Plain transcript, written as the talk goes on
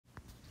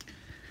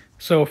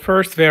So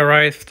first we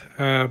arrived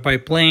by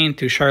plane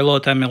to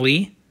Charlotte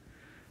Amalie,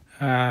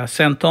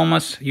 St.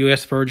 Thomas,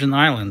 U.S. Virgin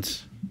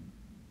Islands.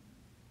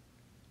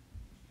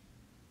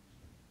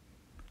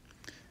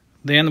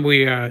 Then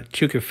we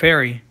took a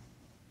ferry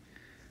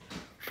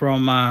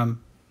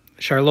from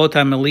Charlotte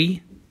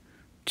Amalie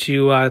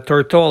to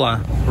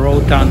Tortola,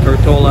 road town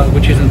Tortola,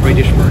 which is in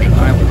British Virgin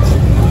Islands.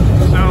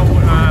 So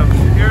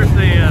here's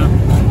the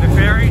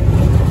ferry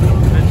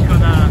that's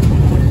gonna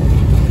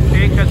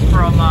take us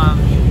from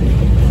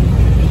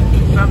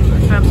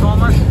St.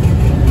 Thomas,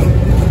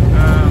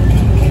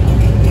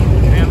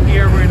 and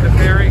here we're in the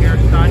ferry. Here's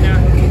Tanya,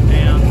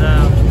 and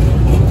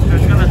so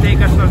it's gonna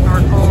take us to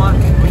Tortola,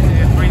 which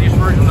is in British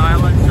Virgin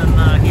Islands,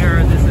 and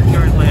here this is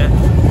currently a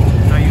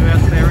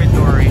U.S.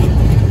 territory.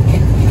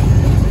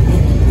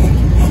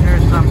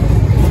 Here's some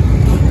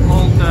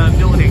old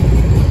building,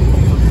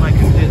 looks like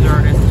it's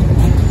deserted.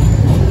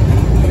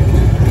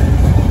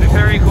 The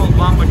ferry called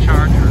Bomba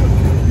Charger.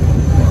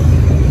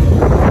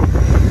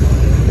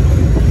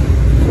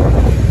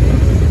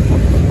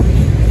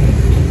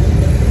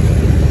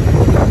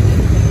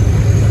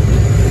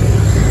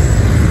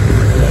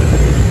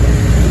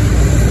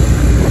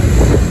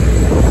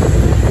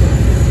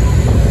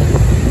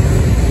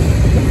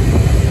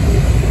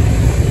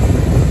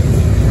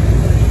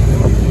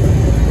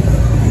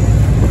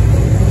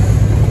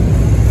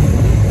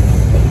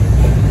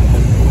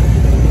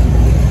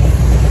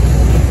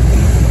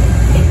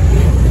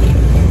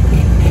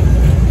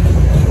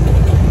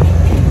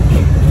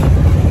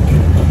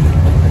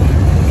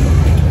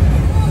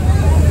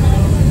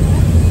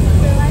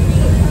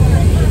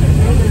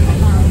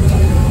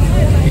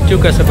 It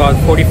took us about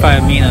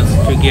 45 minutes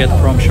to get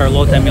from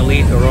Charlotte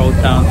Amalie to road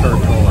town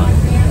Tortola.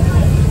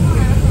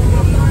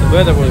 The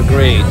weather was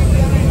great.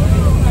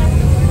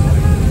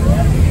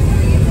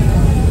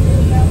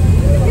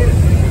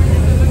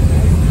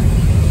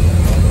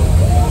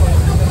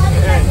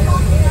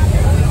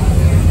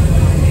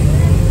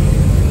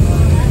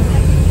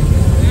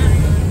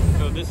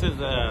 So this is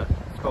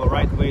it's called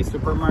Right Way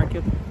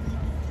Supermarket,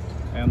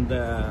 and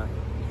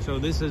so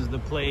this is the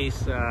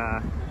place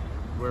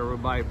where we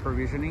buy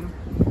provisioning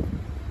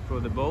for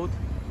the boat.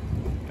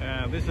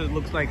 This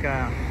looks like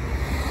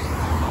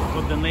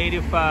what the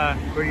native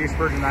British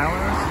Virgin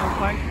Islanders look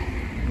like.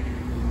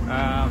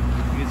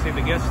 You can see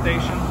the gas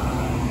station.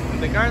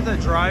 The cars are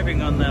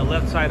driving on the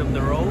left side of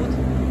the road,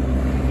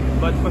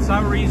 but for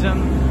some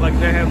reason, like,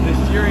 they have the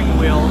steering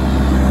wheel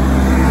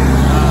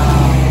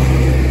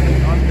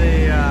on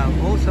the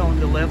also on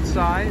the left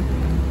side.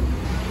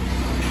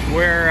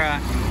 We're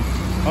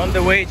on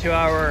the way to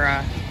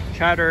our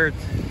chartered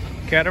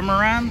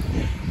catamaran.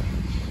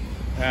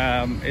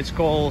 It's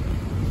called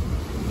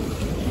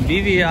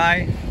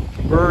BVI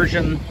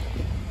Virgin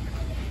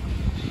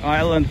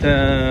Island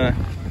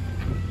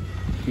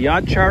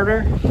Yacht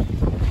Charter,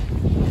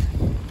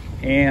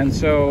 and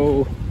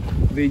so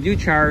they do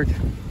chart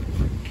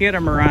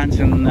catamarans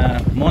and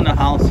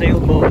monohull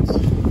sailboats.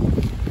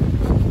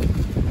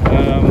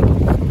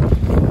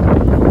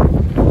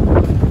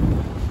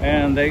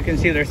 And you can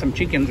see there's some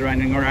chickens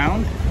running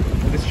around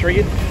the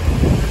street.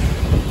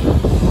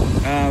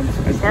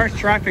 As far as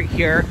traffic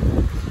here,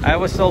 I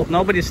was told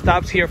nobody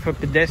stops here for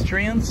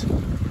pedestrians,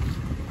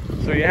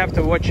 so you have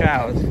to watch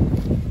out.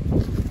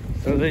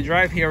 So they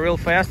drive here real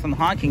fast and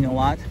honking a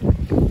lot.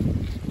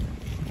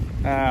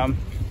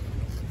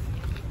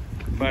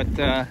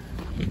 But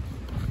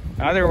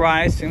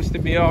otherwise, seems to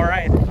be all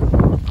right.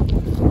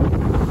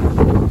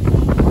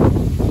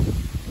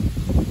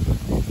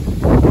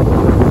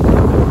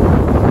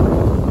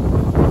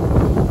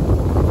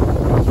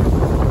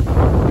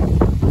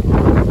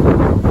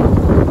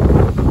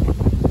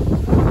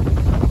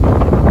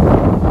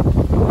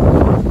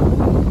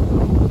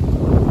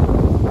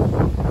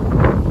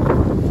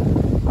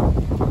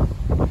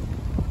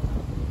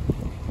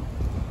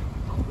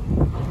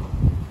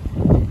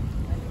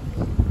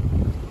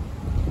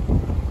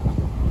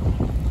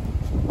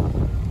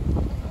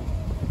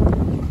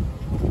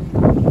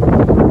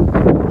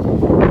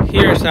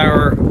 Here's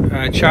our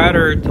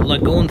chartered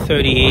Lagoon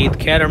 38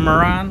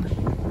 catamaran.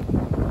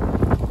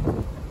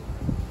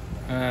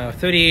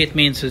 38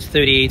 means it's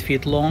 38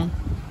 feet long.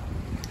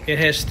 It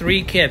has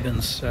 3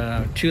 cabins,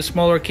 2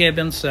 smaller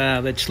cabins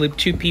that sleep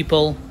 2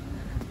 people,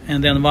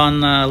 and then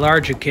 1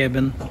 larger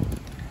cabin,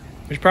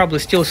 which probably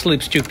still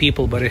sleeps 2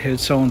 people, but it has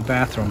its own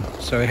bathroom.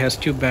 So it has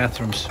 2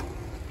 bathrooms.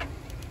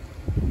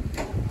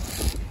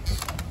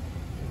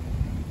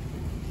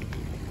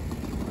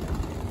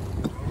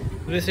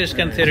 This is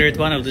considered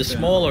one of the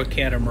smaller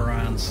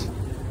catamarans,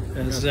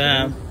 as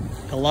a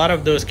lot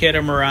of those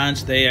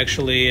catamarans, they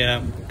actually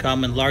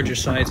come in larger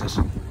sizes,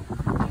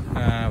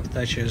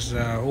 such as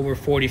over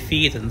 40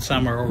 feet, and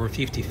some are over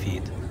 50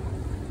 feet.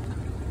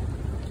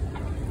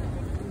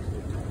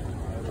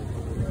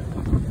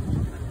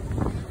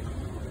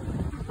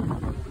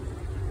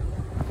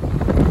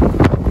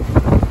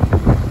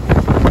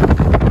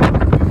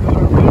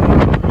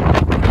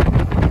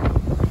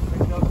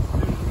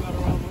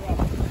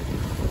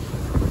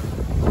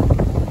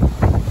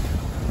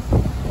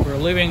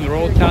 leaving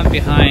Road Town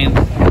behind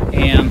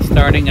and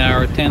starting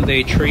our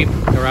 10-day trip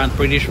around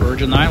British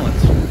Virgin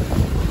Islands.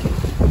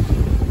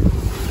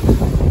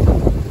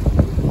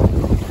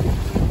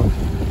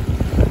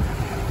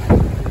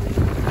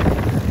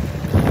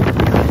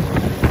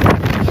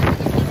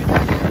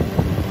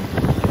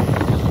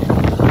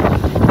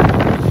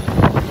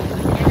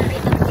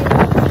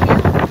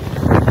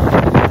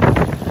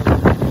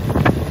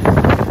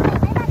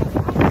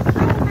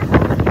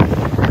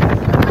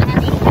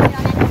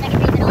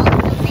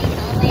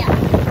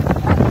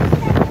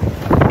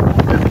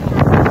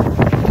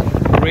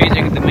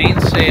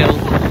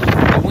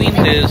 The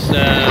wind is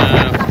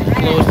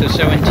close to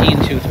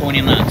 17 to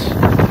 20 knots.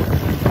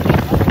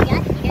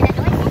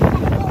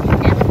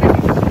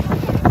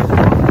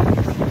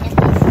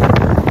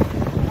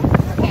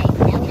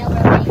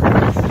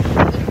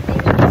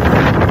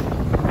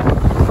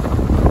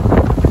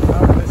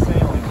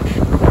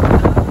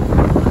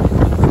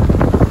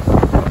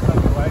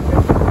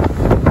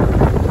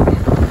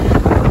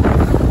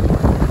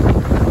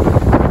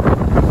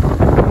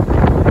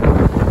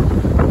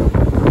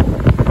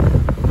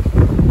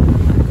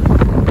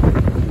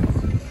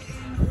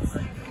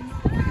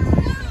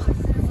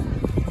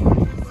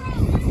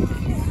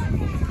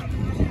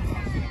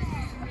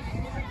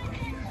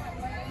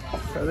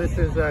 So this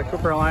is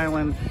Cooper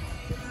Island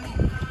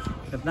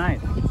at night,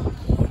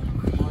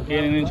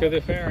 getting into the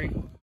ferry.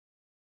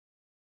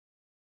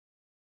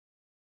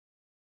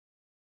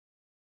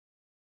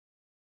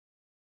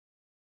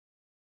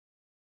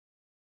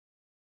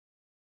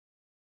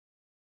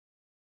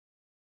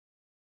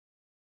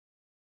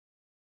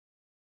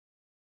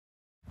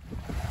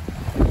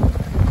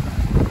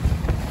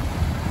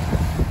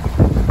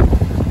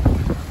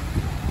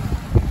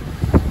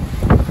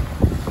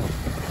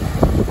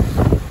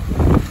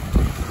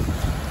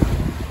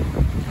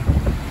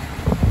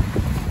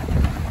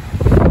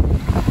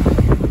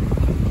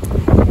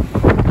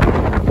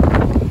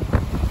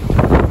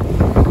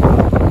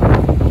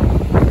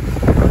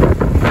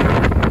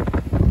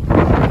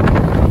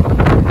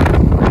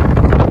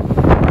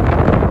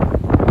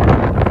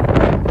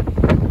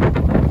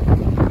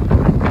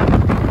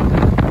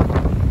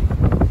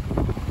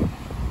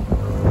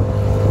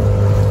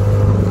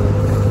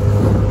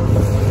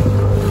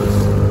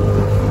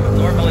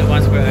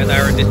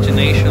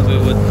 Destination, we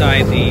would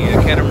tie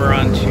the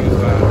catamaran to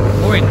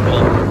a mooring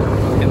pole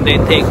and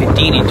then take the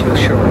dinghy to the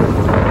shore.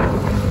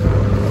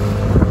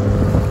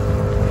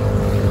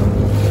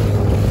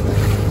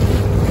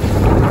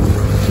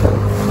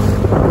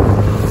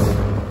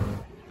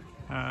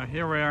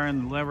 Here we are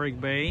in Laverick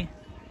Bay.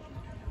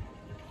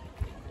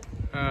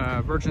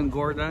 Virgin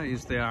Gorda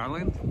is the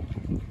island.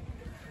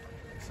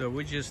 So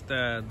we just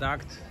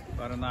docked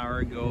about an hour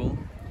ago.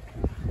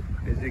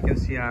 As you can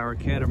see, our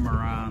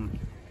catamaran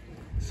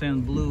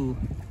sand blue.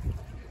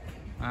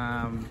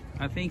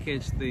 I think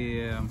it's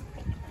the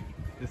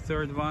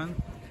third one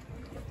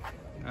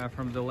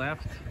from the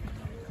left.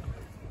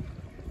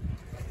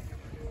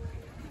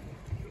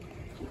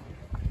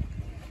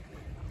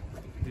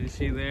 Do you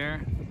see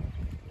there?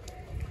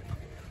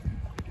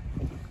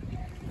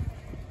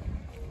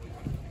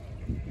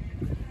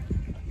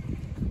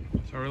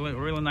 So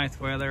really nice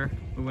weather.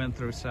 We went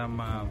through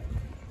some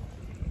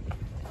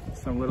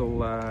little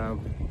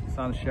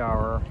sun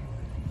shower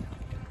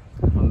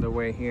on the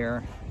way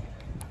here.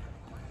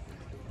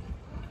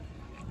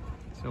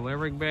 So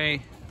Laverick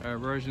Bay,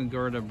 Virgin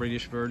Gorda,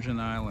 British Virgin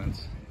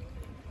Islands.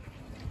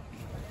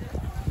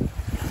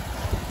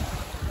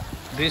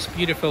 This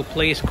beautiful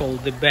place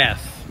called the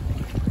Bath,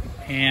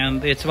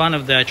 and it's one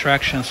of the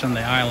attractions on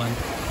the island.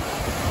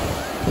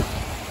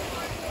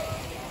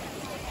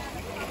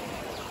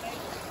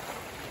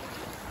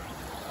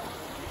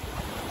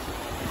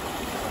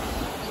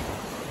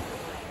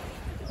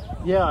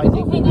 Yeah, I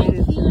think we made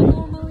it to.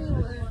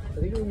 I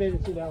think we made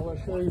it to that. I'll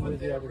show you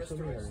the other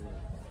swimming area.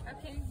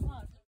 Okay.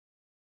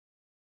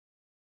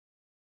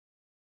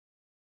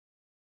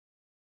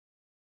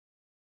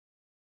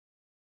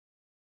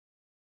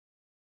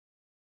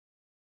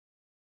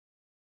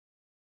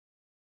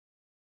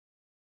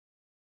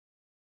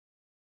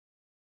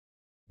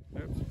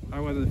 I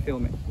wasn't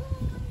filming.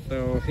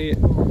 So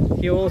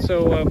he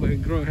also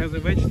has a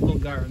vegetable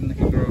garden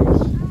he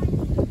grows,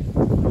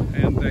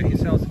 and he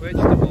sells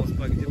vegetables,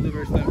 like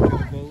delivers them to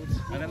the boats.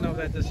 I don't know if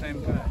that's the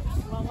same guy.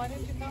 Well, why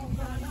don't you go?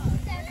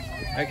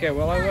 Okay,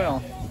 well I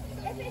will.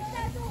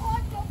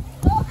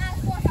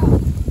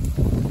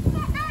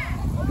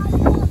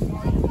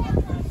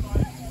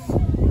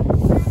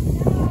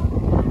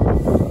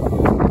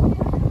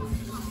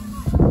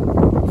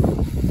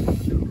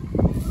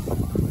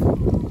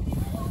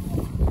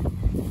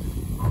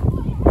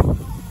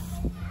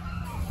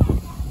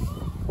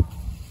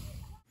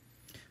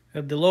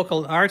 At the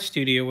local art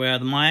studio, we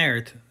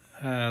admired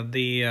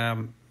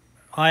the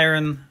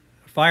iron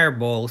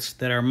fireballs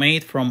that are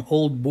made from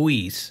old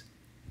buoys.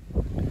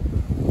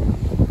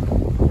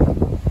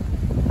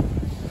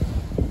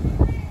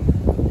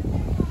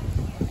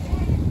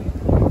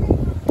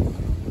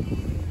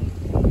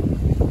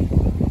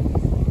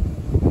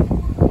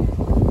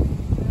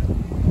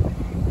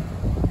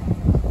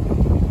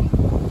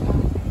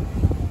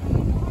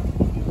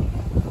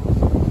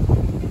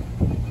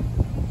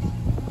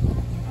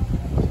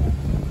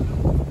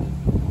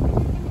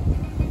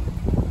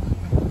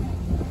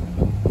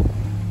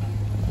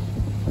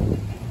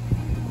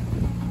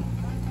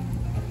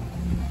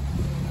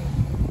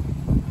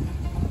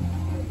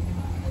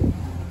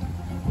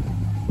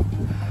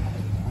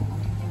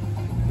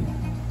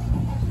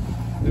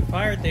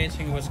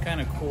 dancing was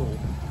kind of cool.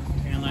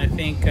 And I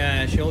think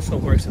she also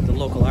works at the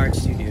local art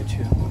studio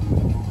too.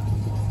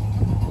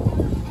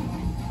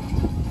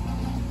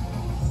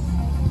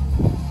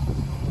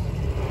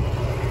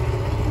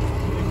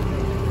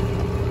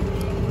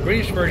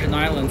 British Virgin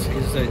Islands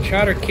is the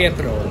charter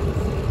capital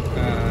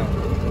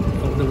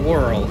of the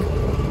world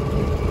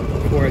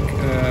for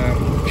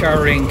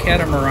chartering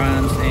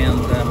catamarans and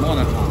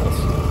monohulls.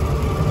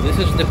 This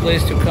is the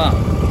place to come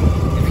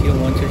if you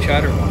want to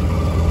charter one.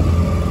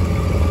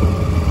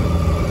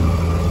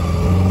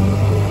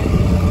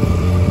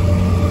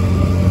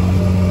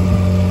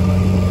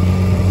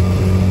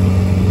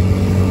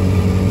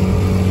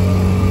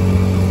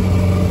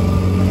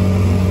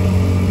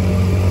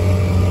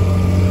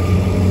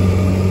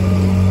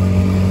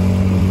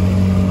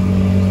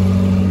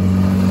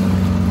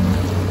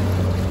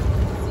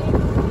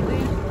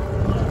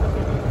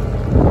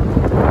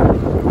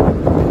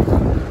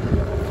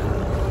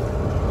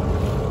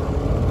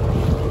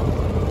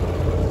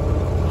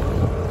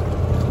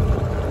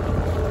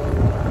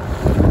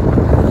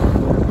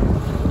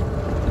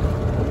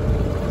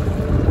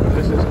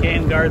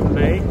 Garden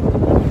Bay,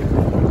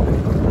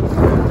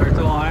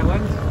 Turtle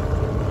Island.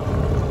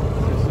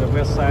 This is the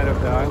west side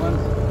of the island.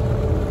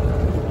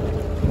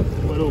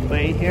 Little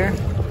bay here.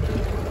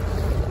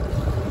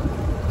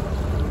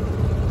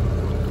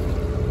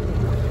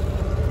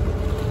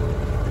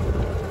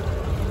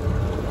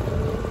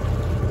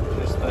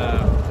 Just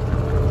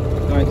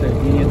going to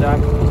Guinea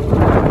Dock.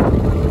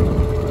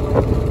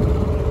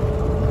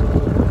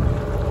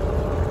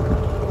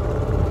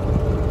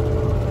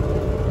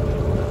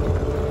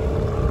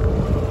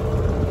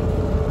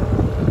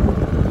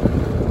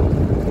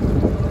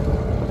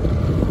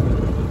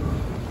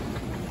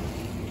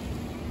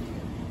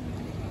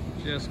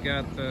 Just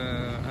got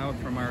out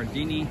from our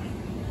dinghy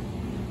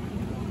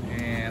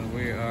and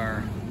we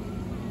are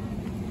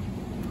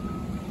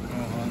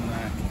on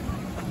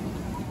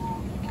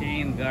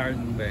Cane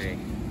Garden Bay.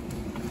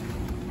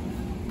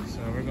 So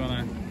we're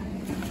gonna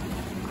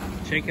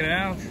check it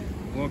out,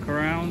 walk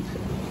around,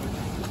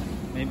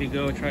 maybe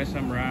go try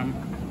some rum.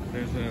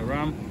 There's a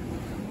rum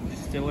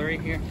distillery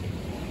here.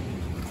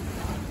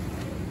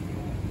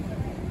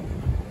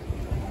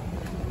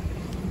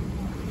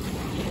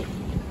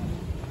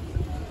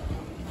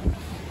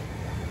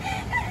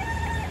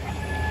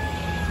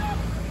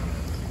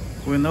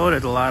 We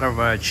noted a lot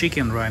of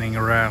chicken running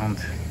around.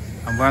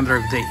 I wonder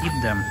if they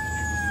eat them.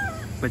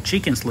 But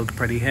chickens look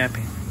pretty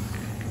happy.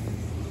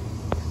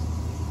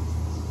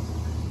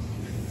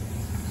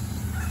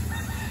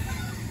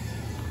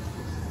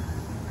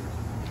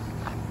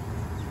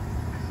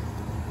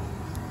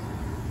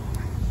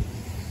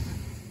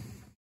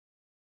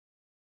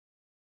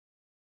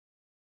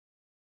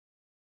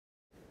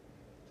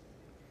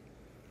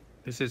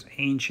 This is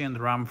ancient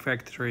rum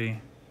factory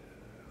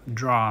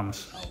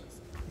drums.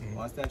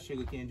 Once that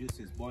sugarcane juice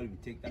is boiled, we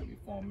take that, we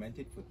ferment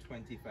it for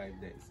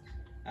 25 days.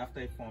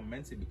 After it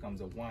ferments, it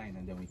becomes a wine,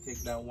 and then we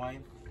take that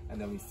wine and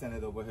then we send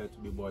it over here to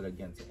be boiled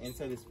again. So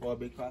inside is 4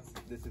 big pots.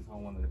 This is how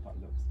one of the pot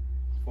looks.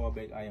 4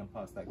 big iron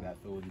pots like that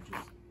for the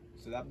juice.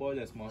 So that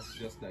boiler is more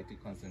just like to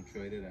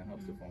concentrate it and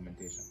helps the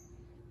fermentation.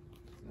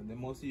 And they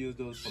mostly use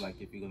those for like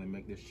if you're gonna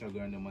make the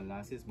sugar and the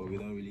molasses, but we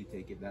don't really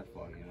take it that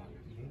far, you know.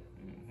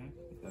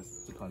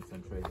 That's to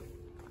concentrate it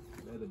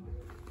a little bit.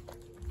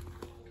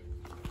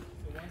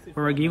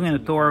 We're giving a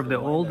tour of the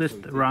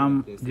oldest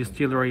rum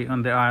distillery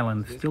on the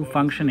island, still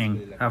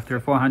functioning after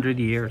 400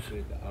 years.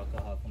 The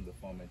alcohol from the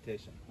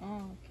fermentation.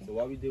 Oh, okay. So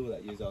what we do is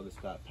like use all the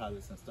scrap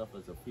pallets and stuff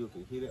as a fuel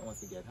to heat it.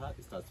 Once it gets hot,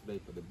 it starts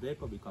vapor. The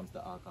vapor becomes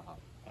the alcohol,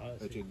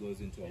 which it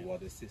goes into a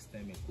water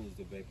system. It cools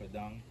the vapor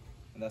down,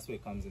 and that's where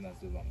it comes in as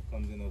the rum. It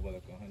comes in over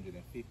like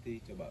 150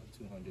 to about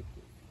 200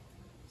 proof.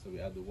 So we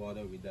add the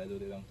water, we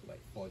dilute it down to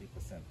like 40%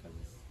 because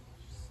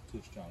it's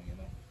too strong, you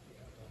know.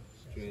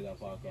 Straight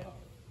up alcohol.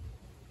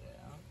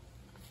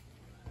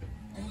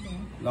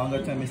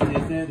 Longer time it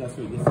stays there, that's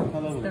where it gets the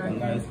color with a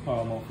nice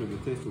caramel flavor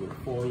taste with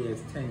 4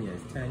 years, 10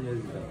 years. 10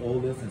 years is the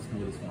oldest and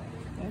smoothest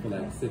one. For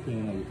like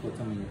sipping, you put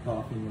some in your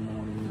coffee in the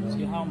morning, you know.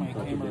 See how my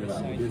camera is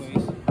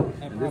sideways?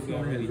 And this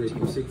one has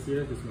like 6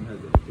 years, this one has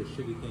the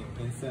sugar cane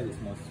inside,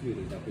 it's more sweet,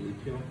 it's not really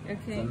pure. Okay.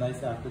 It's a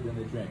nice after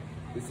dinner drink.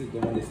 This is the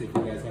one they say if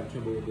you guys have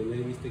trouble with the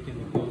ladies taking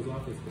the clothes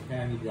off, it's the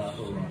panty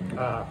dropper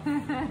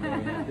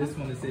one. This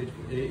one is aged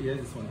for 8 years,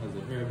 this one has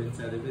a herb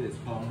inside of it, it's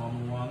called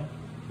Mama One.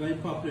 Very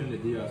popular in the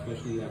DR,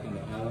 especially like on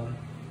the island.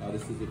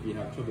 This is if you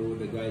have trouble with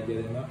the guy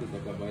getting up, it's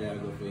like a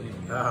Viagra for him.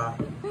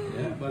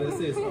 Yeah, but they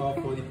say it's all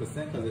 40%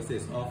 because they say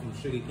it's all from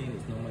sugarcane,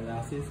 it's no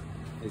molasses.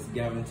 It's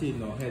guaranteed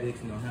no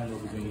headaches, no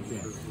hangovers when you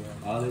drink.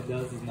 All it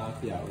does is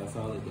knock you out, that's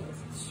all it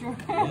does. Sure.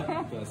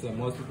 Yeah, so I said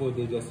most people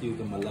they just use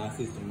the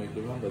molasses to make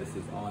the rum, but this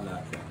is all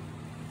natural.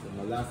 So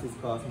molasses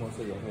cause most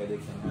of your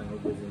headaches and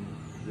hangovers in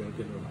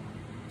drinking rum.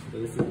 So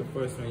this is the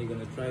first one you're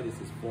going to try. This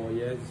is 4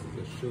 years,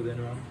 this is a shooting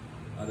rum.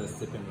 Other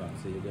sipping rum.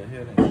 So you go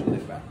ahead and shoot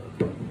it back.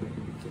 Okay.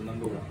 So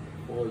number 1,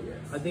 4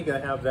 years. I think I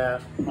have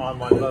that on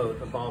my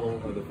boat, a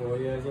bottle. Of the 4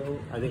 years old?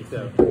 I think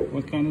so.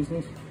 What kind is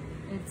this?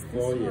 It's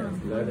 4 years.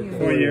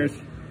 4 years.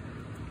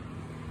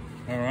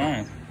 All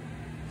right.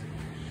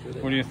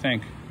 What do you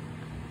think?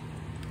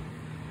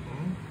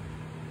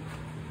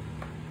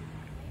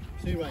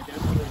 See right,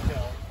 that's the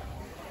hotel.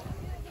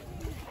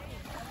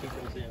 He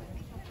goes in.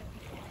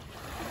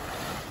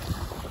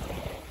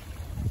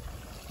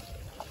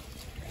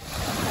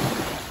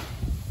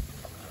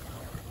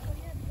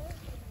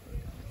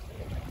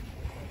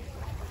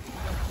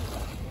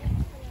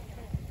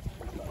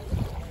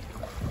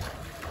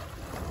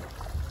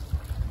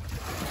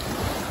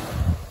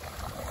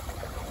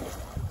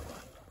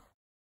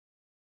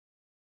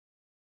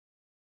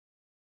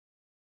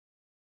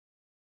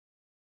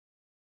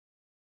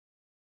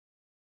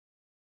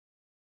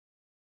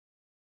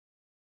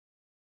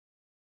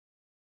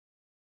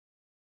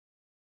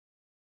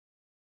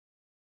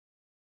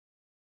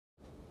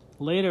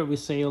 Later we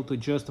sailed to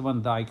Just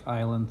Van Dyke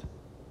Island.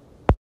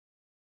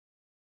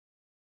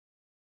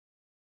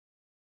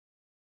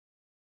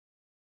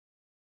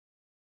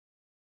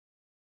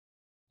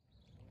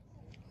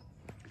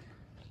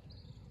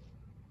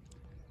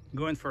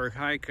 Going for a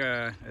hike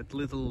at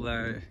little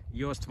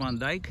Jost Van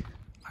Dyke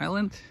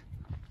Island.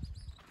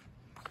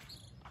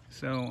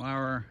 So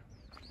our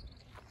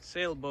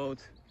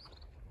sailboat,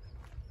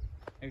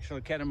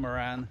 actually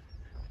catamaran,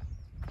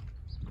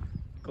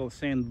 called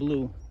Sand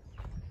Blue,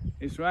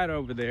 is right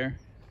over there,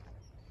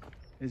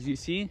 as you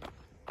see.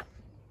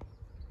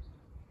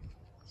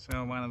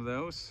 So one of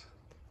those,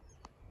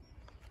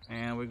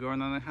 and we're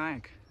going on a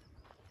hike.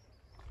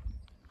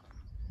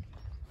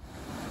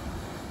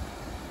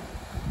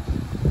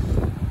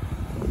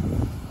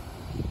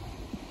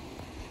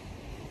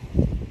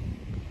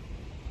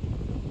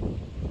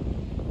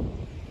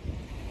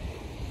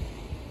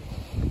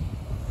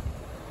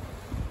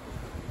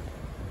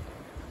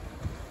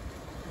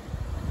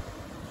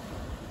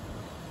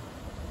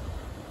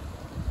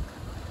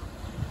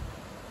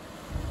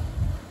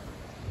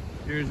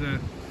 There's a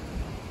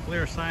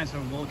clear signs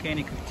of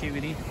volcanic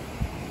activity.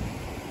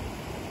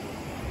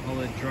 All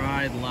the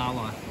dried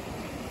lava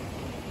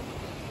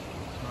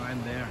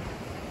right there,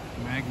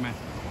 magma,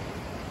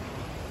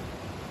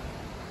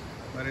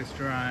 but it's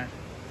dry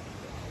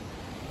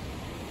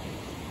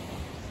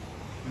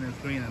and it's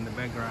green in the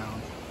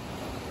background.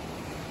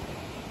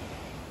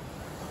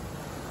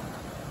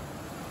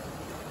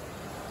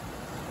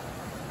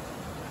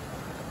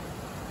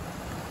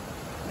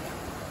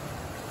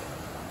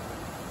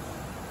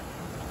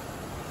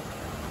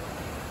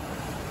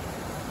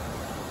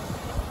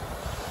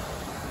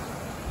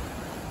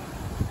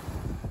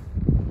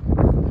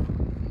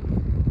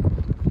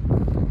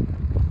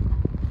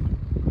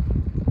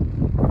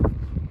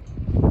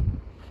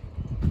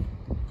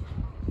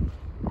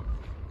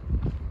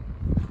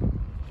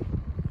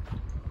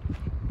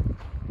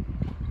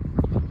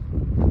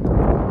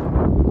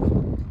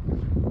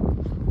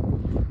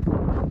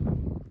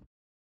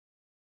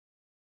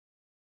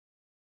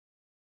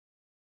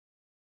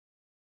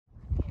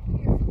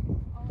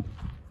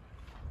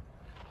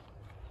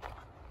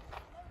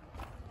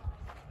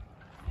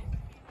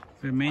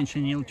 The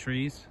manchineel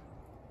trees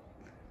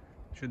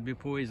should be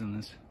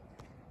poisonous.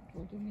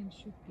 What do you mean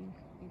should be?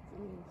 It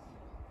is.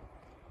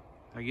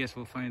 I guess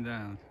we'll find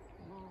out.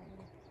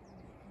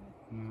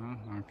 No,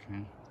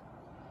 okay.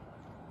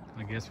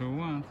 I guess we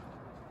won't.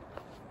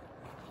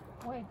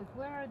 Wait, but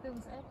where are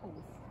those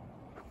apples?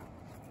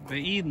 They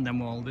eaten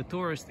them all. The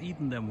tourists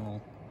eaten them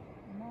all.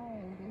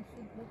 No, they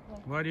should look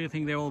like... Why do you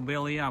think they all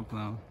belly up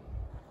now?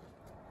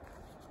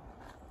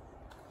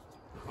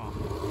 Oh.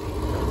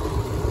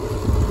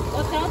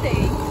 What are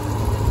they?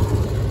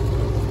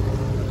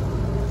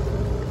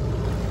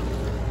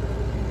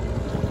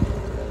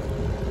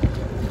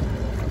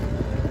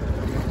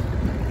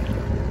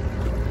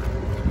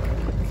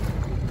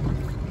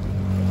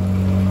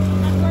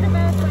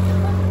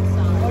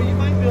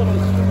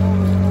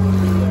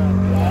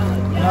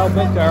 Now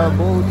back to our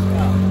boat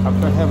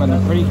after having a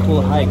pretty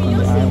cool hike on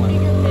the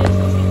island.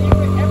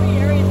 Every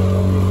area is a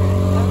little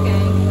different.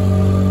 Okay.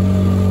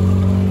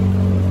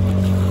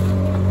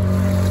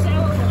 So,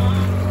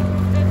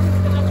 this is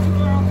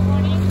tomorrow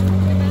morning,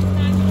 the best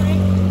time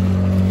frame.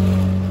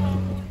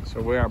 So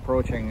we are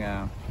approaching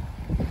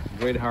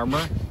Great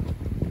Harbor.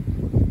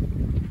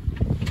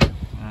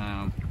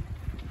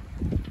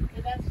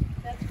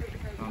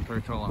 On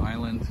Tortola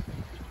Island.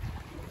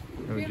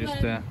 So we're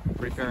just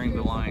preparing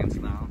the lines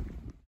now.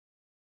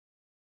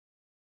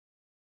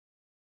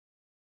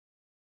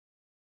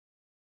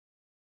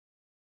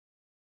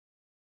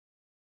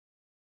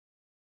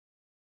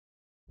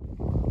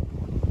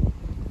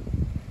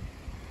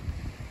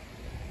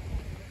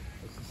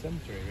 It's the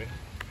cemetery, right?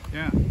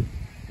 Yeah.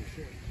 For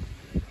sure.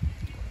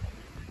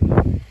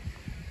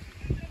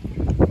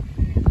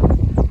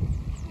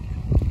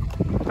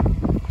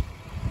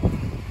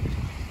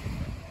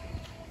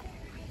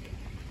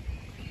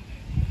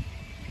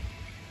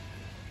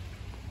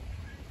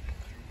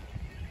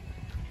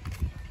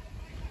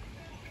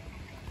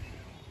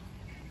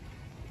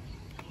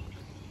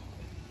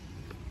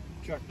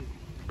 Truck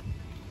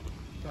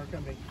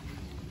coming.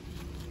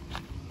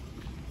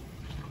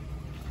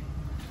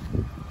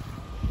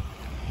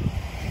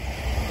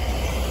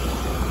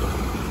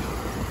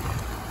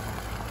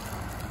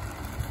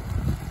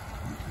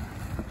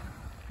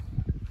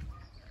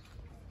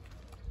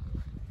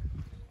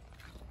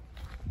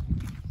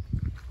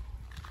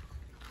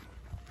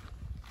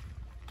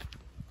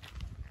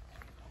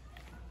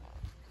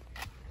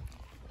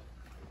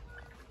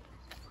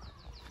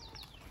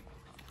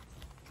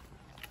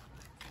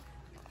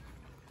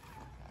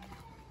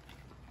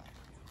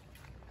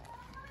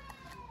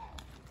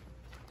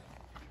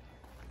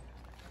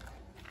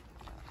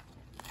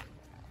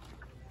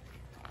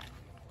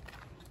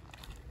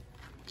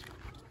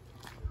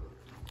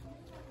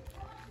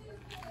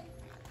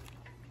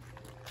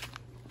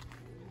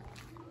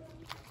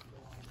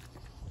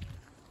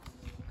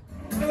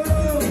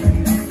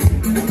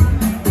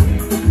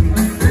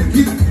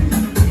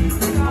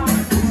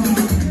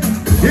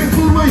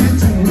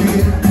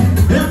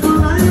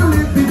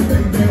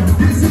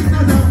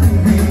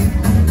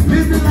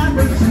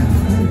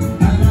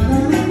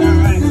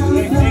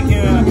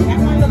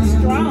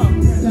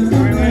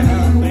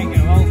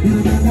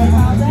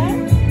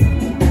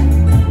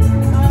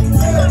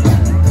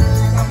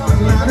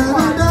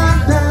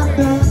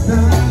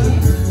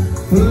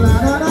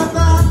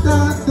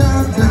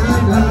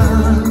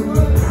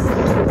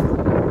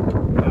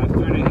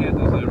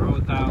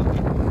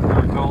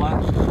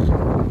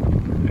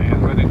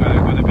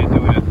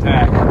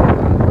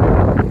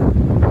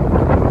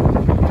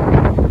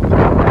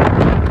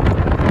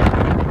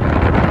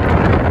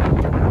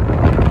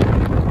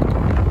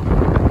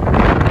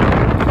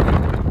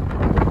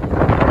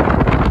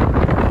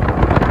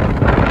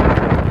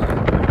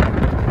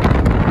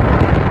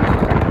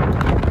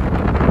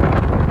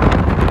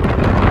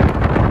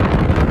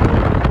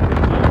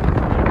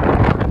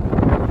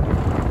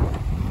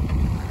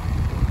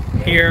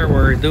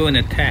 we're doing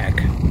a tack.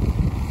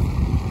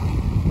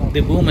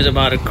 The boom is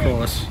about to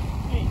cross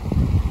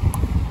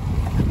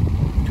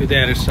to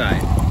the other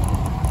side.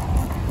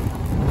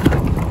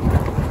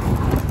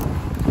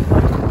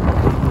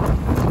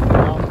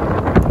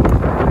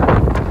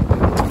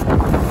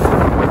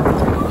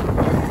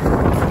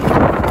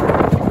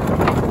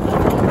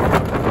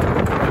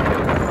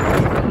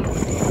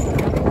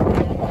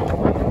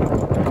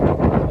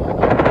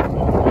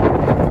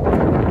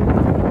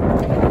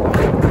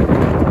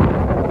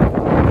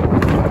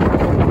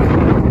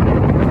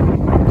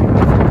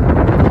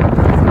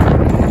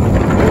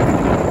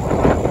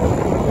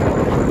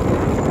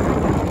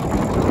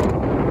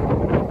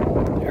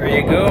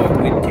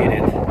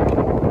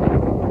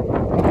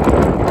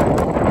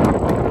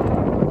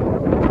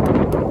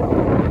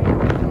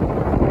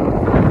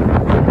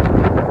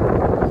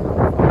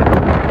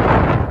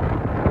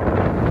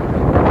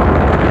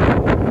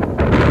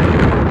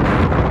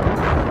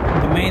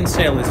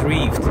 Sail is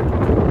reefed.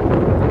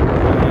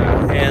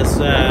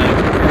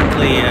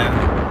 Currently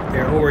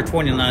there are over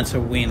 20 knots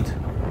of wind.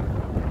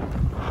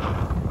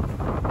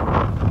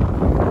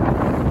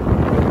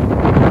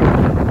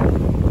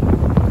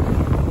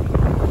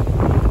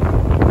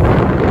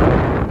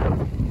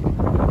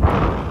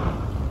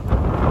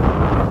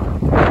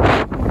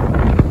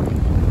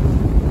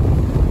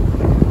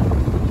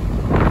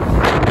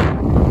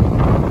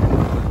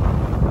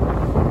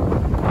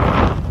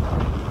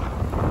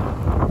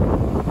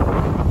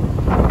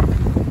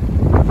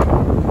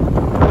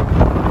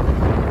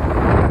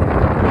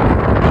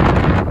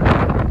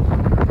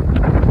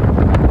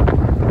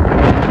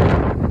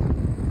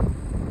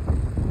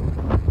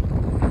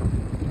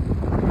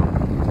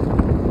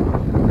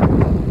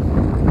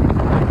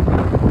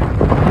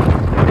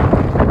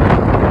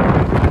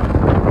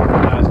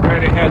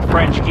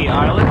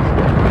 Island.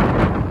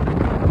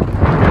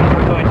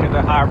 We're going to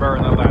the harbor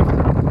on the left.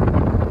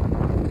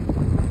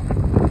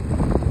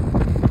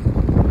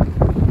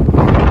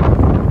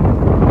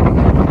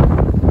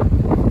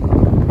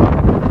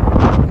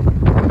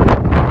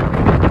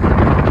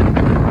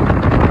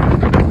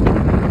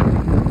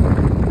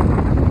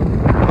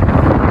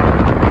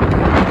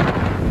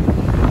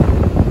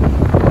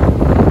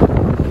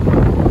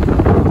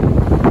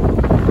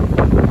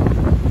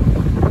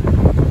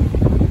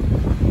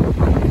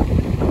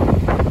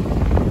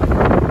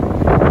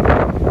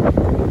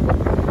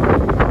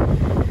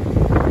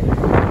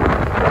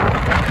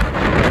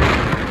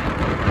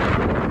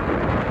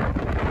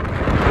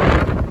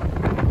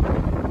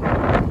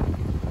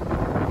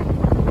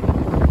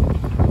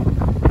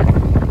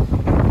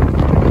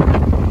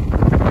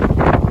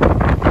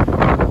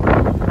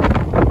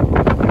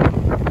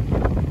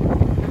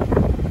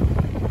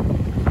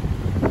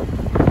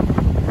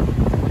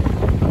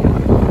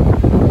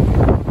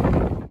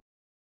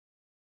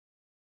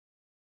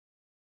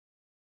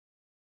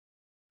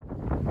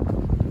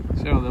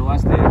 So the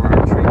last day of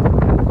our trip,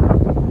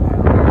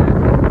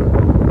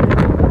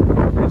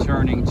 we're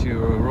returning to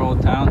rural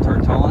town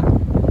Tortola.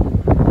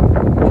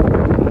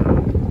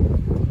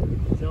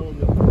 So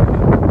the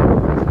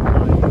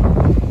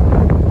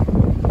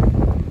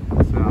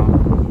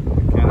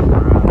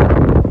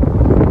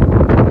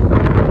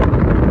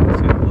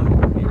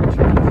catamaran will be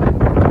returned.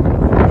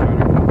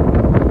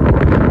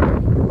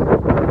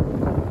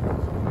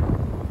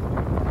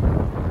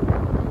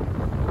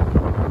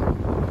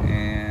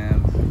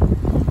 And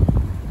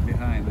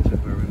behind, this is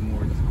where we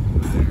moored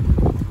there.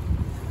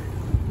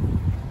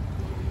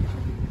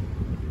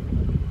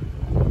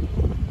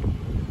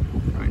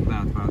 Right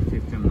now about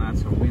 15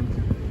 knots of wind.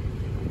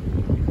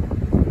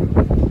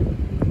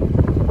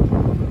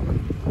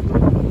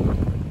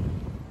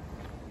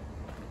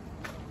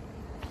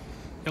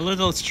 A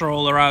little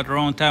stroll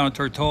around town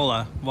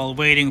Tortola while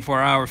waiting for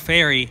our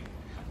ferry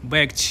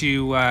back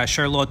to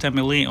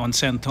Charlotte-Amélie on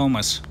St.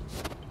 Thomas.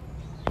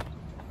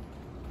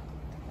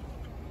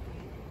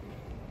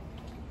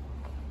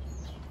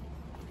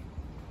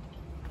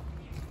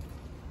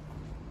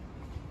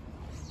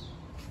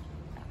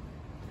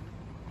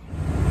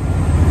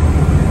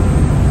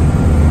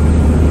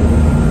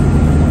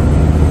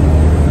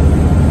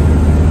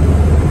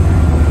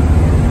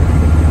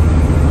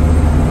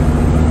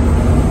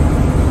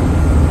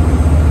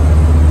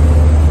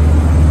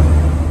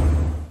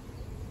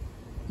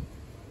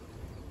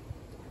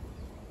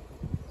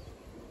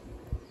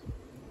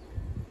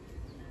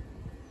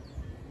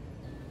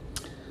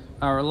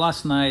 Our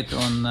last night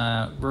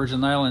on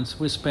Virgin Islands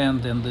we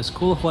spent in this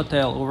cool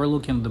hotel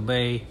overlooking the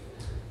bay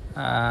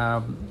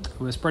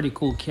with pretty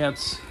cool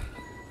cats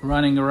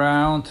running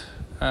around.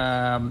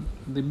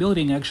 The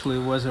building actually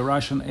was a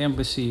Russian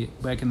embassy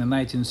back in the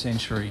 19th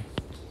century.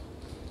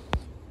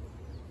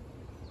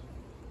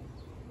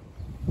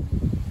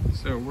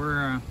 So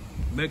we're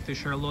back to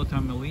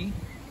Charlotte-Amélie.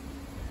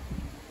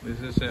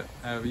 This is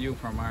a view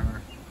from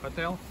our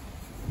hotel.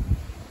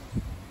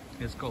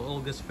 It's called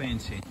Olga's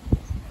Fancy.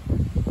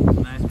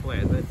 Nice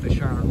place. That's the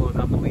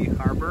Charlotte-Amélie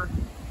Harbor.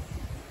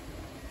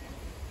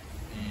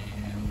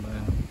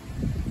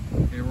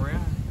 And here we are.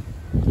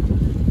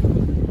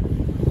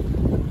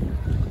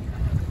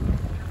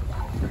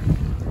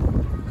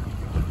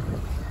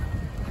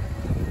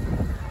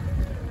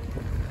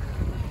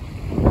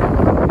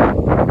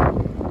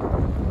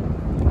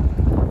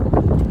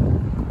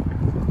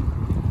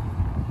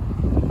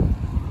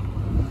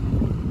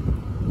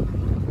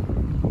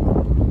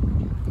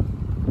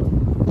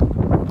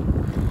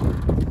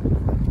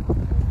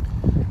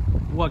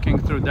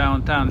 through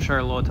downtown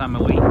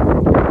Charlotte-Amalie.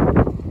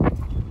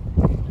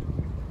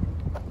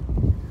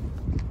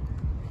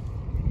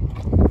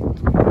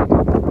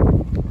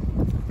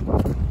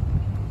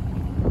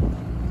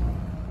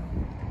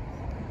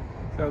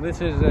 So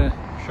this is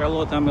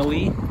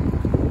Charlotte-Amalie.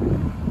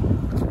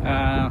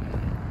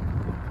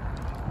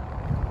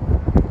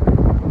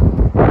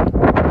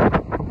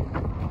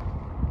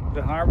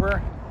 The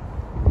harbor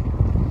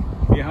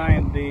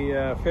behind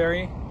the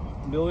ferry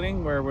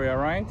building where we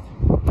arrived.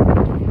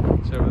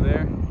 It's over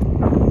there.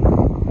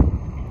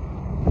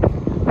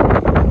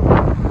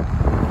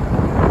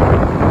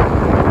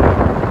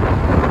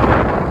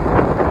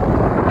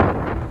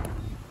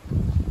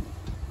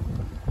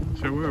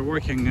 So we're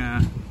working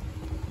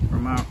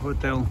from our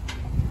hotel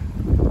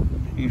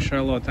in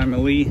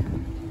Charlotte-Amalie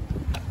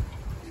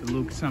to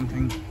look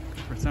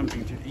for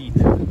something to eat.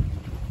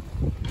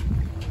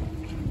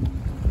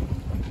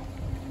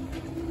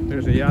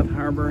 There's a yacht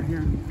harbor here.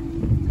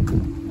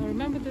 I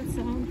remember that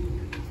sound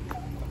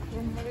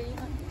from Maria.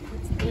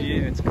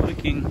 Yeah, it's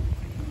clicking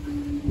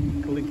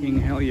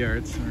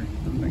halyards or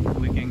something,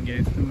 clicking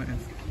gates to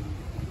mast.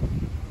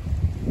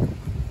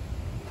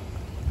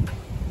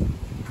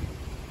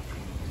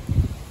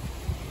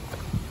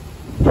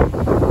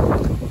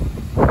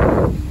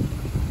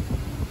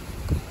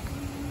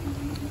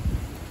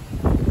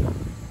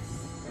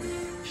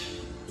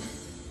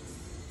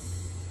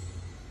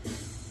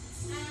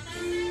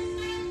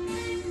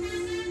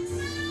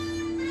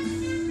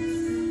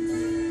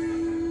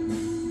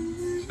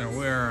 So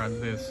we're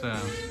at this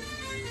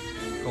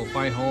called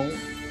Pie Hole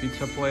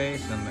pizza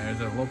place, and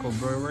there's a local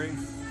brewery.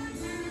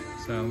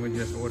 So we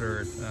just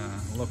ordered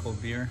local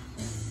beer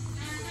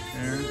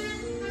there,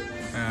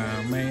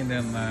 made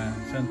in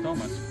St.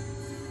 Thomas.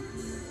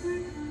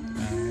 I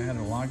had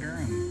a lager,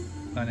 and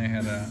then I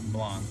had a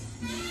blonde.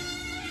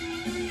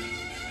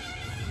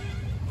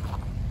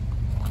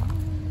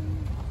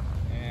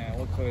 Yeah,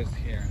 look who is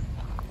here.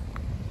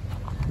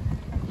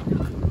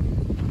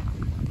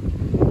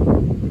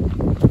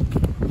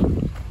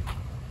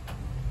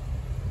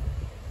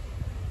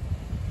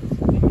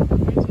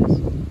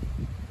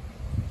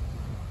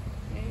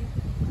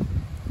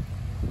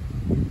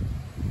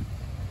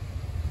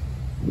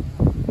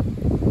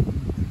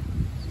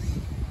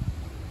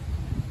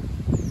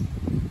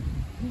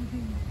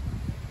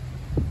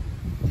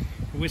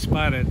 We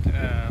spotted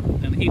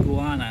an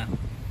iguana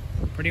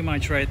pretty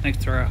much right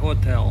next to our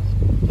hotel.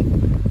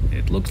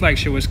 It looks like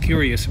she was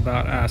curious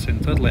about us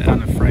and totally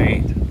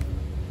unafraid.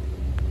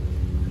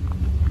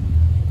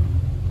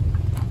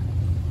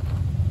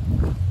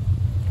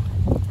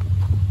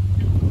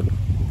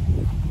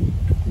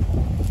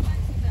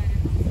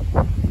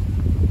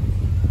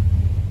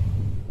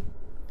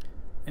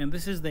 And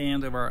this is the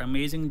end of our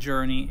amazing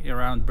journey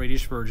around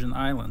British Virgin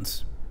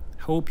Islands.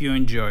 Hope you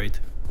enjoyed.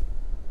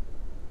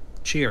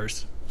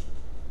 Cheers.